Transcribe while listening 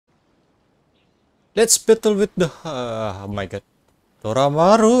Let's battle with the... oh my god.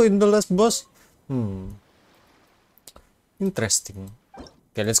 Taroumaru in the last boss? Interesting.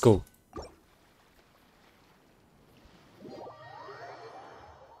 Okay, let's go.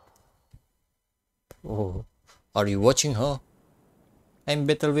 Oh, are you watching, huh? I'm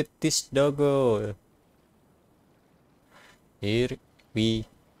battle with this doggo. Here we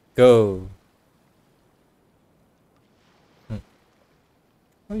go. Why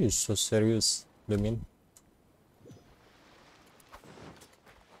are you so serious, Lumin?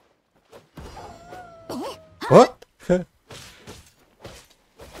 What?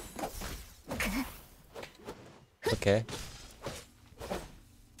 Okay.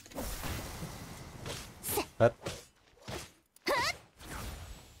 What?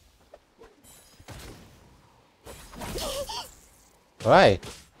 Why?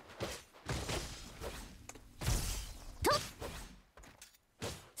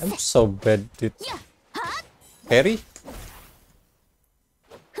 I'm so bad with parry.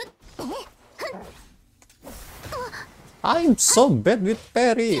 I'm so bad with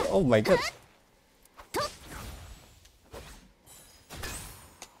parry. Oh my god.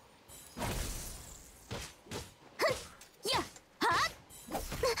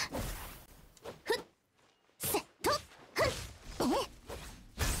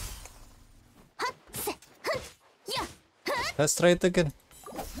 Let's try it again.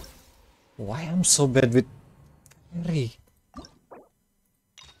 Why I'm so bad with parry?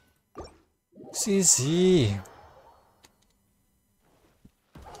 It's easy.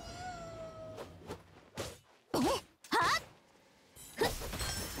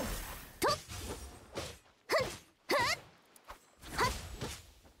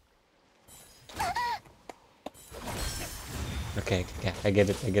 Okay, yeah, I get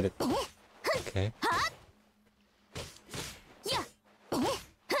it, I get it. Okay.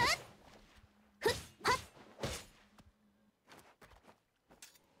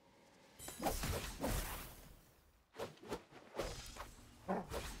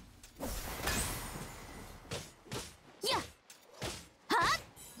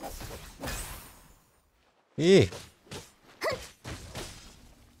 Eh.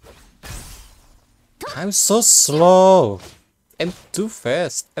 I'm so slow. I'm too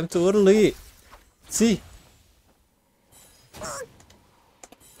fast. I'm too early. See?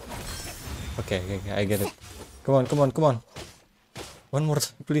 Okay, okay, I get it. Come on, come on, come on. One more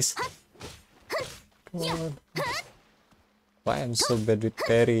time, please. Come on. Why I'm so bad with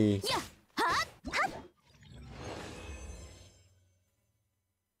parry?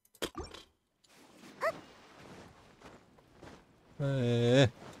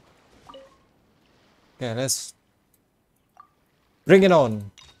 Okay, let's bring it on,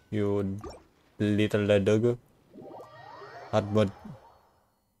 you little dog. Hard mode.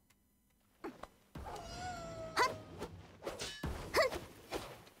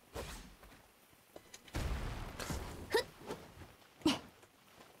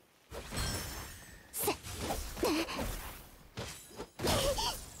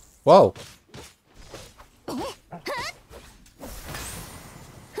 Wow.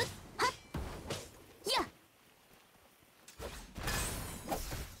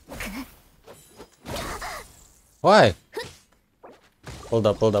 Why? Hold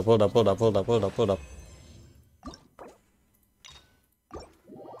up, hold up, hold up, hold up, hold up, hold up, hold up.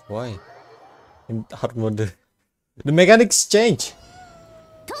 Why? In hard mode, the mechanics change.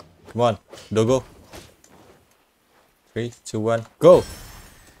 Come on, Dogo. 3, 2, 1, go!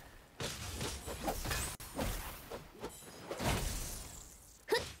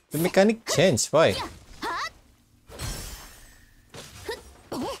 The mechanic changed, why?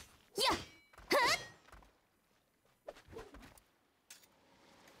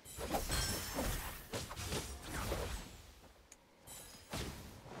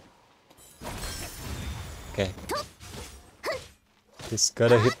 Okay. This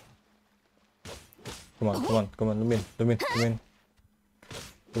gotta hit. Come on, come on, come on, Lumin, Lumin, Lumin.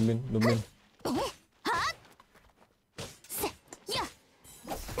 Lumin, Lumin.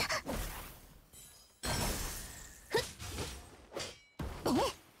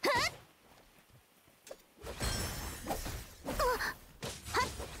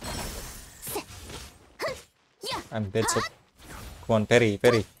 I'm dead so. Come on, parry,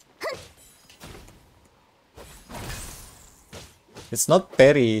 parry. It's not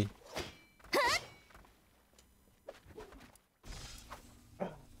parry.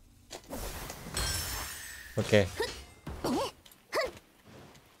 Okay.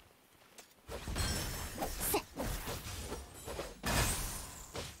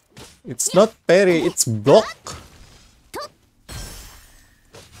 It's not parry, it's block.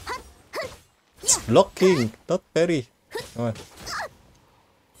 It's blocking, not parry. Come on.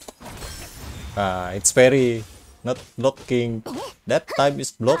 It's parry, not blocking. That time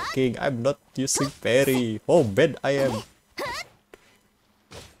is blocking. I'm not using parry. Oh, bad I am.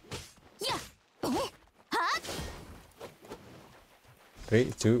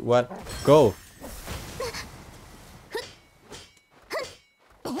 3, 2, 1, go.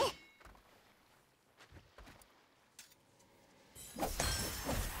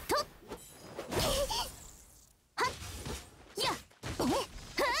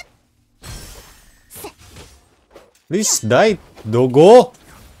 Please die, Dogo.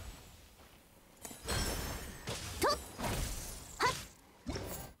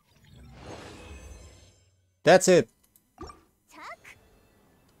 That's it.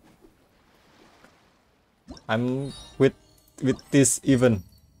 I'm with this even.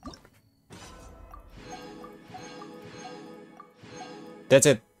 That's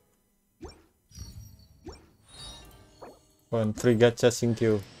it. 1, 3 gacha, thank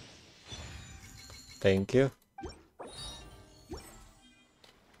you. Thank you.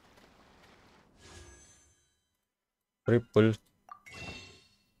 Triple.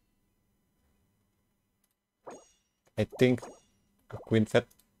 I think a Queen Fat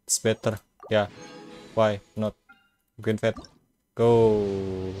is better. Yeah. Why not? Queen Fat.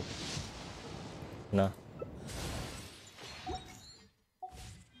 Go. Nah.